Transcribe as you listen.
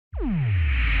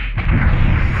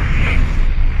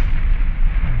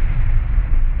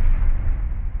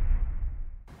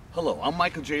I'm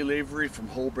Michael J. Lavery from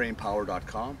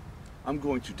WholeBrainPower.com. I'm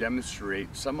going to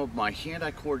demonstrate some of my hand-eye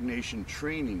coordination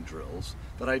training drills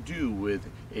that I do with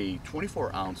a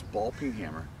 24-ounce ball peen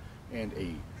hammer and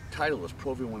a Titleist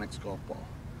Pro V1X golf ball.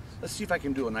 Let's see if I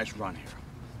can do a nice run here.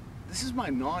 This is my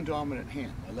non-dominant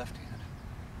hand, my left hand.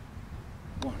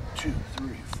 1, 2, 3,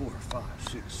 4, 5,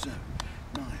 6, 7,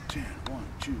 9, 10. 1,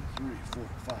 2, 3, 4,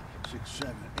 5, 6,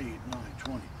 7, 8, 9,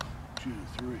 20. 2,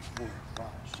 3, 4, 5,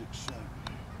 6, 7,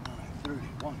 9, 30.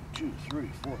 1, 2, 3,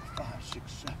 4, 5,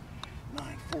 6, 7,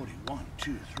 9, 40. 1,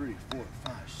 2, 3, 4,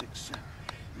 5, 6, 7,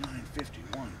 9, 50.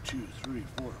 1, 2, 3,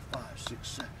 4, 5, 6,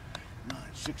 7, 9,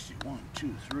 60. 1,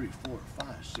 2, 3, 4,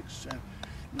 5, 6, 7,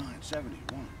 9, 70.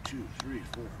 1, 2, 3,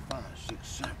 4, 5, 6,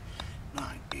 7,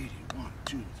 9, 80. 1,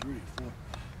 2, 3, 4,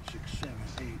 6, 7,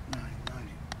 8, 9,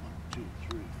 90. 1, 2,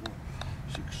 3, 4,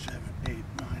 6, 7, 8, 9,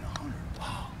 100.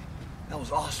 Wow, that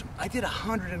was awesome. I did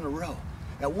 100 in a row.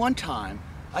 At one time,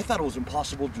 I thought it was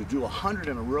impossible to do 100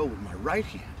 in a row with my right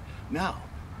hand. Now,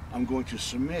 I'm going to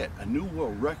submit a new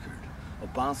world record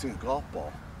of bouncing a golf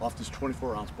ball off this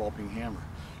 24-ounce ball peen hammer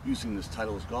using this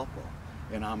Titleist golf ball.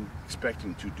 And I'm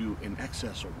expecting to do in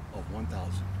excess of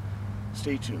 1,000.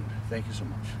 Stay tuned. Thank you so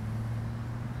much.